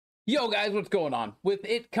Yo guys, what's going on? With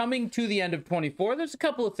it coming to the end of 24, there's a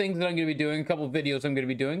couple of things that I'm going to be doing, a couple of videos I'm going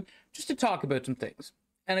to be doing, just to talk about some things.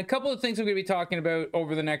 And a couple of things I'm going to be talking about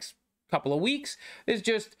over the next couple of weeks is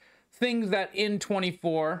just things that in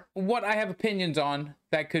 24, what I have opinions on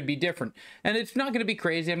that could be different. And it's not going to be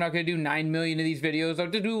crazy. I'm not going to do 9 million of these videos. I'll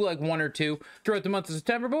just do like 1 or 2 throughout the month of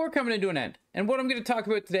September, but we're coming into an end. And what I'm going to talk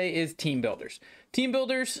about today is team builders. Team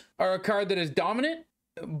builders are a card that is dominant,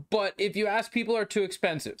 but if you ask people, are too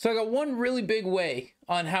expensive. So I got one really big way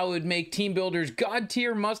on how it would make team builders god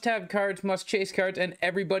tier, must have cards, must chase cards, and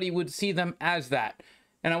everybody would see them as that.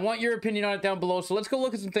 And I want your opinion on it down below. So let's go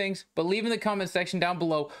look at some things, but leave in the comment section down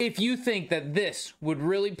below if you think that this would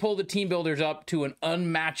really pull the team builders up to an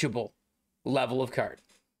unmatchable level of card.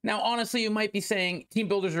 Now, honestly, you might be saying team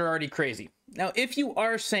builders are already crazy. Now, if you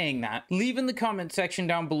are saying that, leave in the comment section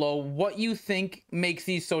down below what you think makes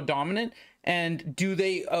these so dominant, and do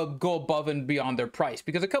they go above and beyond their price?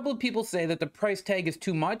 Because a couple of people say that the price tag is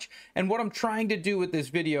too much, and what I'm trying to do with this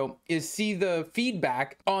video is see the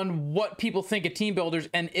feedback on what people think of team builders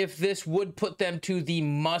and if this would put them to the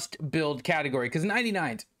must build category. Because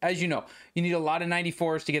 99s, as you know, you need a lot of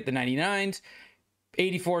 94s to get the 99s,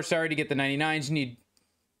 84, sorry, to get the 99s. You need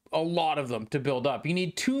a lot of them to build up. You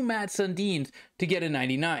need 2 Matt Sundins to get a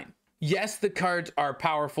 99. Yes, the cards are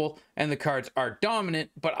powerful and the cards are dominant,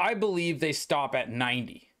 but I believe they stop at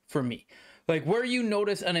 90 for me. Like where you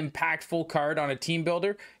notice an impactful card on a team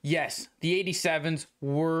builder, yes, the 87s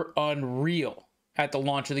were unreal at the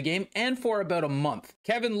launch of the game and for about a month.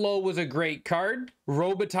 Kevin Lowe was a great card.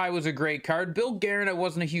 Robitaille was a great card. Bill Guerin I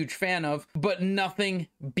wasn't a huge fan of, but nothing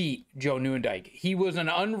beat Joe Nieuwendyk. He was an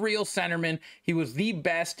unreal centerman. He was the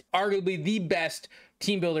best, arguably the best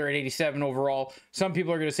team builder at 87 overall. Some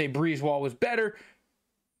people are going to say Breezewall was better.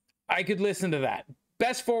 I could listen to that.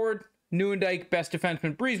 Best forward, Nieuwendyk. Best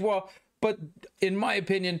defenseman, Breezewall. But in my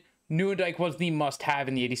opinion, Nieuwendyk was the must-have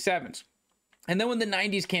in the 87s. And then when the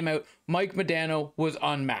 90s came out, Mike Modano was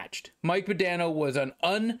unmatched. Mike Modano was an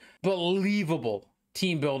unbelievable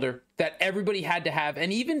team builder that everybody had to have.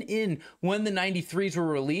 And even when the 93s were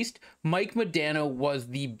released, Mike Modano was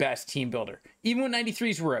the best team builder. Even when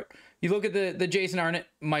 93s were out. You look at the Jason Arnott,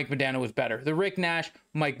 Mike Modano was better. The Rick Nash,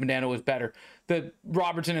 Mike Modano was better. The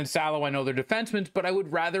Robertson and Salo, I know they're defensemen, but I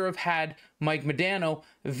would rather have had Mike Modano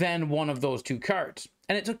than one of those 2 cards.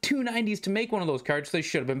 And it took 2 90s to make one of those cards, so they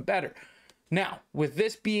should have been better. Now, with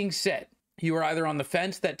this being said, you are either on the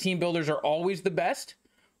fence that team builders are always the best,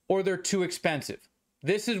 or they're too expensive.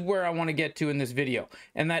 This is where I want to get to in this video,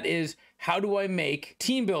 and that is, how do I make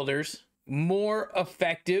team builders more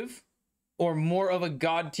effective or more of a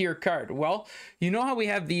god tier card? Well, you know how we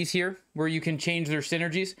have these here where you can change their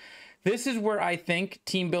synergies? This is where I think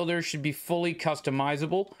team builders should be fully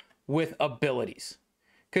customizable with abilities.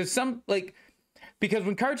 Because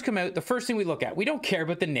when cards come out, the first thing we look at, we don't care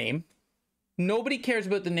about the name. Nobody cares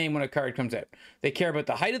about the name when a card comes out. They care about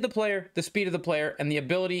the height of the player, the speed of the player, and the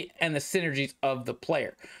ability and the synergies of the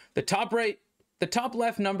player. The top right, the top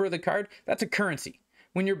left number of the card, that's a currency.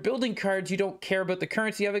 When you're building cards, you don't care about the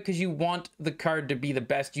currency of it because you want the card to be the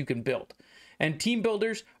best you can build. And team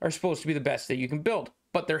builders are supposed to be the best that you can build,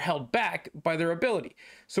 but they're held back by their ability.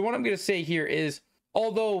 So what I'm going to say here is,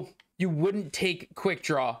 although you wouldn't take Quick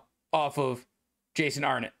Draw off of Jason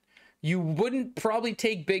Arnott, you wouldn't probably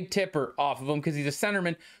take Big Tipper off of him because he's a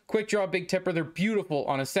centerman. Quick Draw, Big Tipper, they're beautiful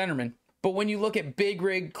on a centerman. But when you look at Big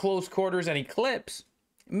Rig, Close Quarters, and Eclipse,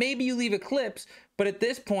 maybe you leave Eclipse, but at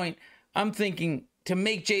this point, I'm thinking to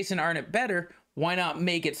make Jason Arnott better, why not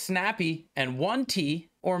make it snappy and 1T,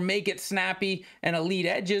 or make it snappy and elite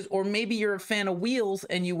edges, or maybe you're a fan of wheels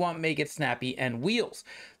and you want make it snappy and wheels.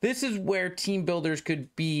 This is where team builders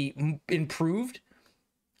could be improved,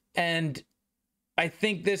 and I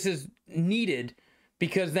think this is needed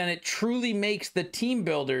because then it truly makes the team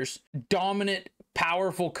builders dominant,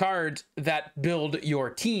 powerful cards that build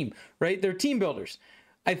your team, right? They're team builders.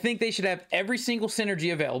 I think they should have every single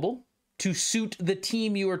synergy available to suit the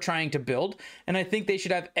team you are trying to build. And I think they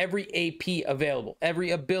should have every AP available,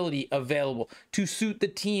 every ability available to suit the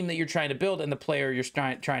team that you're trying to build and the player you're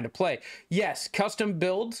trying to play. Yes, custom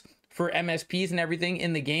builds for MSPs and everything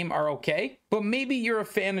in the game are okay, but maybe you're a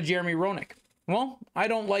fan of Jeremy Roenick. Well, I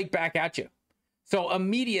don't like Back At You. So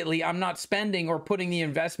immediately, I'm not spending or putting the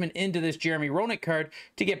investment into this Jeremy Roenick card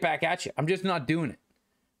to get Back At You. I'm just not doing it,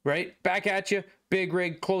 right? Back At You, Big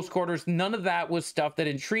Rig, Close Quarters, none of that was stuff that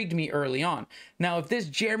intrigued me early on. Now, if this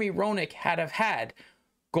Jeremy Roenick had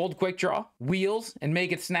Gold Quick Draw, Wheels, and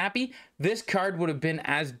Make It Snappy, this card would have been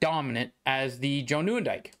as dominant as the Joe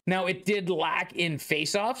Nieuwendyk. Now, it did lack in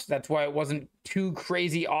face-offs. That's why it wasn't too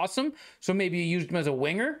crazy awesome. So maybe you used him as a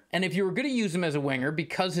winger. And if you were going to use him as a winger,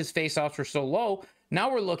 because his face-offs were so low, now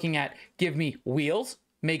we're looking at give me Wheels,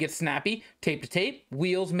 Make It Snappy, Tape to Tape,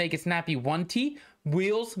 Wheels, Make It Snappy 1T,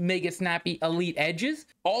 Wheels, Make It Snappy Elite Edges,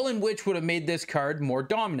 all in which would have made this card more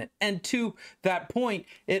dominant. And to that point,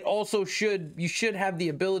 it also you should have the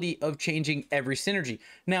ability of changing every synergy.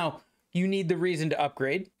 Now, you need the reason to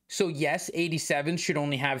upgrade. So yes, 87 should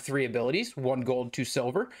only have 3 abilities, 1 gold, 2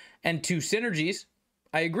 silver, and 2 synergies.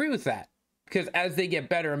 I agree with that. Because as they get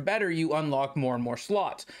better and better, you unlock more and more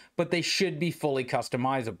slots. But they should be fully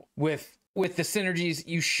customizable. With the synergies,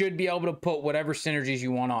 you should be able to put whatever synergies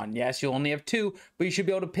you want on. Yes, you'll only have 2, but you should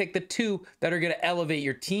be able to pick the 2 that are going to elevate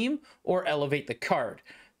your team or elevate the card.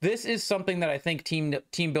 This is something that I think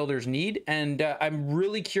team builders need, and I'm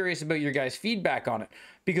really curious about your guys' feedback on it.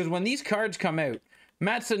 Because when these cards come out,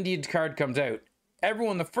 Matt Sundin's card comes out,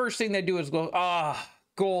 everyone, the first thing they do is go,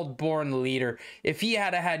 Gold Born Leader. If he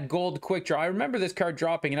had Gold Quick Draw, I remember this card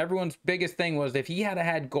dropping, and everyone's biggest thing was if he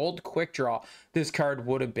had Gold Quick Draw, this card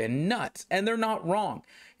would have been nuts. And they're not wrong.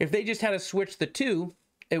 If they just had to switch the 2,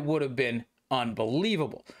 it would have been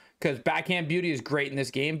unbelievable. Because Backhand Beauty is great in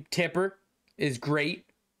this game. Tipper is great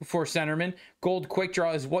for centerman. Gold Quick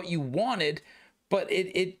Draw is what you wanted, but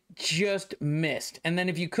it just missed. And then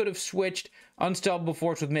if you could have switched Unstoppable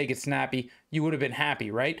Force with Make It Snappy, you would have been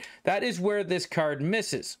happy, right? That is where this card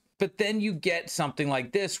misses. But then you get something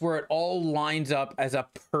like this where it all lines up as a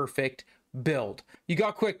perfect build. You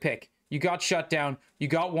got Quick Pick, you got Shutdown, you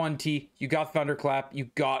got 1T, you got Thunderclap, you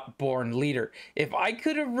got Born Leader. If I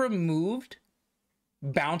could have removed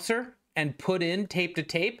Bouncer and put in Tape to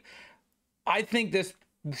Tape, I think this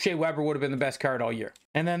Shea Weber would have been the best card all year.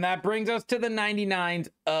 And then that brings us to the 99s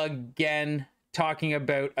again, talking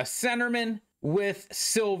about a centerman with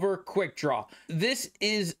Silver Quick Draw. This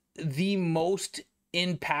is the most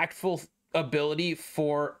impactful ability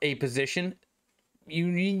for a position. You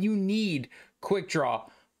need Quick Draw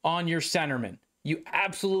on your centerman. You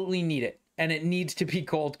absolutely need it. And it needs to be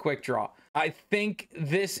called Quick Draw. I think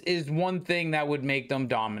this is one thing that would make them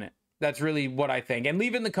dominant. That's really what I think. And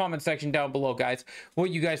leave in the comment section down below, guys, what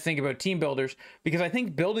you guys think about team builders, because I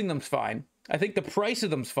think building them's fine. I think the price of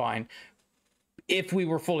them's fine if we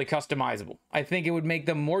were fully customizable. I think it would make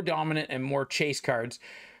them more dominant and more chase cards,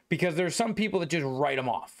 because there's some people that just write them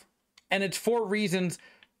off. And it's for reasons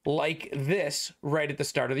like this right at the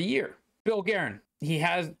start of the year. Bill Guerin, he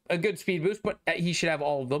has a good speed boost, but he should have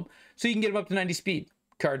all of them. So you can get him up to 90 speed.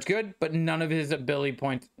 Card's good, but none of his ability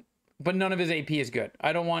points, but none of his AP is good.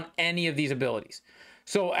 I don't want any of these abilities.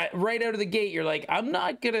 So right out of the gate, you're like, I'm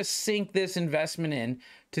not going to sink this investment in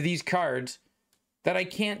to these cards that I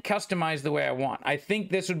can't customize the way I want. I think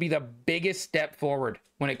this would be the biggest step forward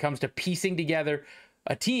when it comes to piecing together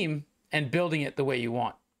a team and building it the way you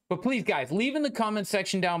want. But please, guys, leave in the comment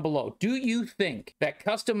section down below. Do you think that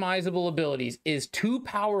customizable abilities is too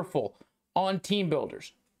powerful on team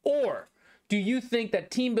builders? Or do you think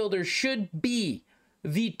that team builders should be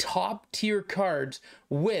the top tier cards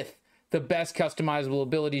with the best customizable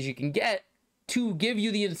abilities you can get to give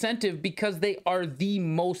you the incentive, because they are the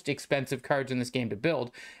most expensive cards in this game to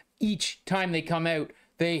build? Each time they come out,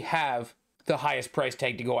 they have the highest price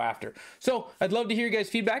tag to go after. So I'd love to hear your guys'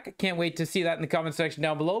 feedback. I can't wait to see that in the comment section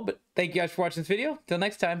down below. But thank you guys for watching this video. Till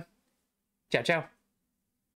next time, ciao, ciao.